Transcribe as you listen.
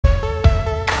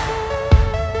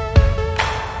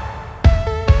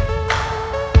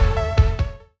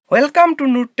Welcome to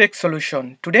Nurtech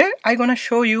Solution. Today I'm gonna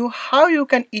show you how you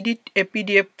can edit a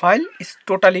PDF file. It's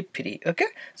totally free. Okay,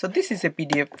 so this is a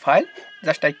PDF file.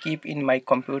 Just I keep in my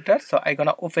computer. So I'm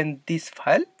gonna open this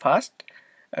file first.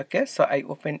 Okay, so I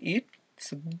open it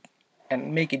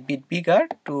and make it bit bigger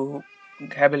to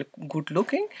have a good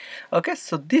looking. Okay,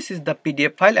 so this is the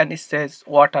PDF file and it says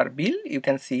water bill. You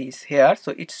can see it's here.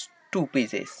 So it's 2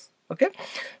 pages. Okay,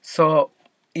 so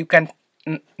you can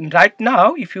right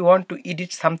now if you want to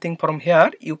edit something from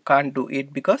here, you can't do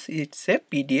it because it's a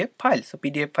PDF file. So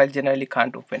PDF file generally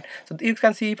can't open. So you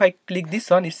can see if I click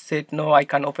this one, it said no, I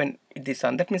can't open this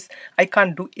one. That means I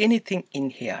can't do anything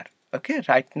in here. Okay,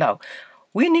 right now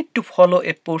we need to follow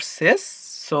a process.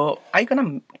 So I'm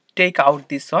gonna take out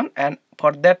this one, and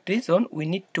for that reason we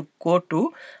need to go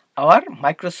to our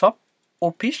Microsoft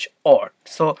Office Word.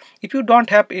 So if you don't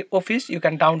have a Office, you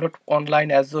can download online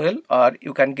as well, or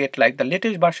you can get like the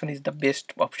latest version is the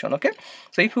best option. Okay,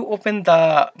 so if you open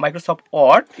the Microsoft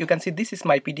Word, you can see this is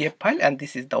my PDF file and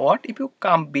this is the Word. If you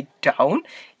come bit down,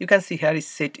 you can see here is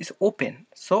set is open.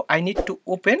 So I need to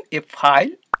open a file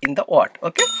in the Word.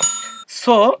 Okay,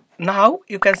 so now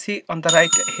you can see on the right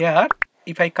here,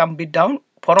 if I come bit down,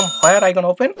 from where I can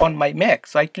open on my Mac.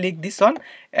 So I click this one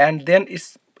and then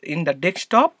it's in the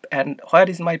desktop, and where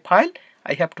is my file?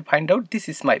 I have to find out this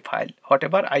is my file,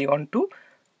 whatever I want to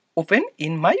open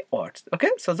in my words. Okay,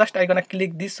 so just I gonna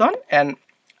click this one and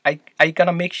I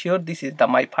gonna make sure this is the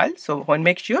my file. So when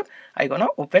make sure I gonna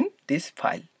open this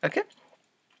file. Okay,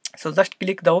 so just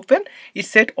click the open. It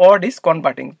said Word is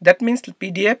converting. That means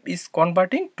PDF is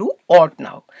converting to Word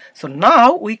now. So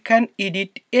now we can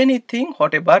edit anything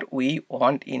whatever we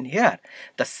want in here.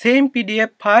 The same PDF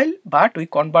file, but we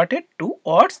converted to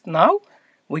Words. Now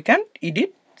we can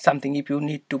edit something. If you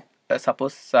need to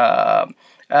suppose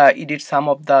edit some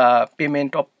of the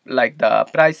payment of like the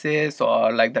prices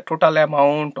or like the total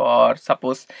amount, or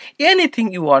suppose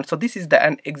anything you want. So this is the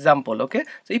an example. Okay,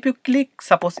 so if you click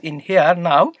suppose in here,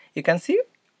 now you can see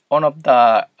one of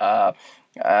the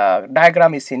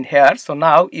diagram is in here. So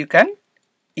now you can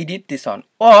edit this one,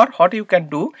 or what you can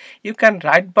do, you can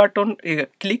right button,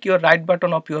 click your right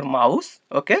button of your mouse.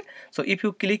 Okay, so if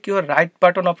you click your right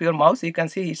button of your mouse, you can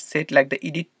see it's set like the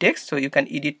edit text. So you can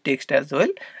edit text as well.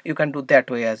 You can do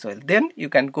that way as well. Then you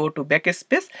can go to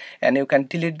backspace and you can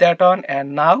delete that one,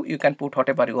 and now you can put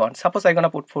whatever you want. Suppose I'm gonna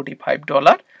put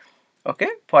 $45. Okay,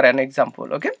 for an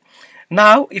example. Okay,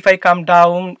 now if I come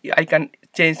down, I can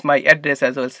change my address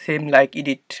as well, same like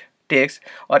edit text.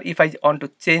 Or if I want to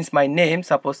change my name,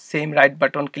 suppose same right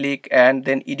button click and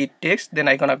then edit text, then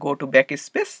I gonna go to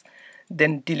backspace,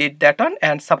 then delete that one,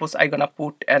 and suppose I gonna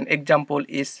put an example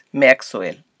is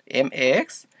Maxwell,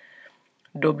 MAXWELL.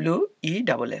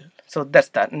 So that's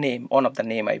the name, one of the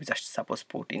name I just suppose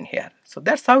put in here. So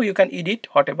that's how you can edit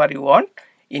whatever you want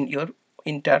in your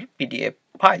inter PDF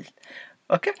file.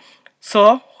 Okay,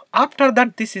 so after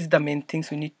that, this is the main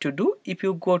things we need to do. If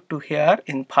you go to here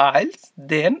in files,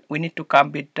 then we need to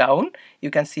come bit down. You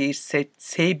can see it said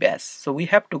save as. So we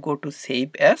have to go to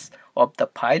save as of the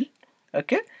file.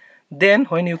 Okay, then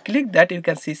when you click that, you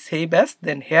can see save as,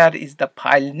 then here is the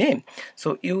file name.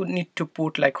 So you need to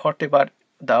put like whatever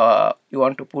the you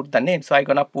want to put the name. So I'm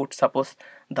gonna put suppose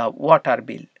the water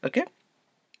bill. Okay,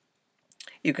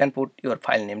 you can put your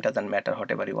file name, doesn't matter,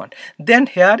 whatever you want. Then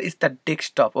here is the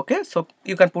desktop. Okay, so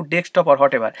you can put desktop or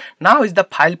whatever. Now is the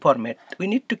file format. We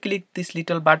need to click this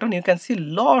little button. You can see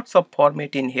lots of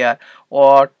format in here,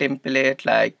 or template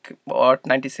like or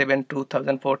 97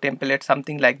 2004 template,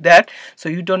 something like that. So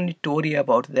you don't need to worry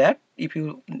about that. If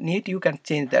you need, you can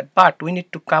change that, but we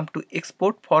need to come to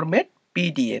export format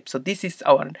PDF. So this is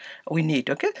our we need.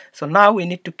 Okay, so now we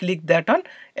need to click that on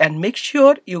and make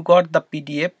sure you got the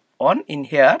PDF on in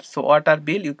here. So water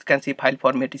bill, you can see file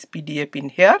format is PDF in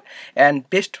here, and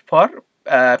best for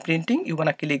printing, you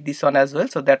wanna click this one as well.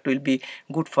 So that will be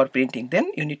good for printing.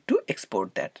 Then you need to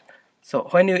export that. So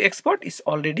when you export, it's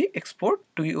already export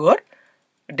to your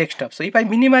desktop. So if I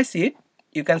minimize it,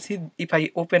 you can see if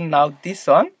I open now this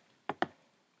one.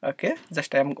 Okay,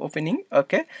 just I'm opening.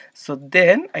 Okay, so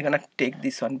then I'm gonna take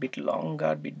this one bit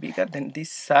longer, bit bigger than this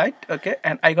side. Okay,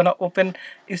 and I'm gonna open.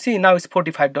 You see now it's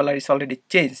 $45. It's already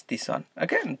changed this one.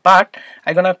 Okay, but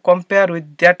I'm gonna compare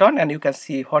with that one, and you can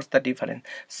see what's the difference.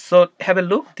 So have a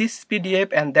look, this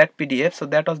PDF and that PDF. So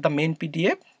that was the main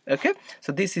PDF. Okay,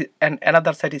 so this is and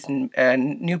another side is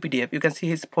new PDF. You can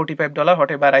see it's $45,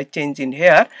 whatever I change in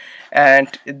here, and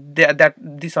that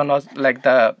this one was like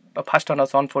the first one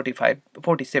was on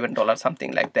 $47,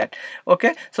 something like that.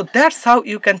 Okay, so that's how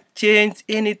you can change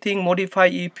anything, modify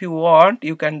if you want.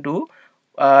 You can do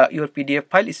your PDF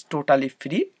file is totally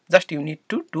free. just you need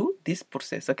to do this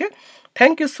process. Okay,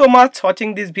 thank you so much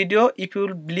watching this video. If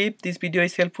you believe this video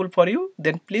is helpful for you,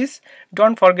 then please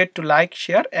don't forget to like,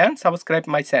 share and subscribe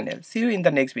my channel. See you in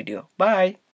the next video.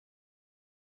 Bye.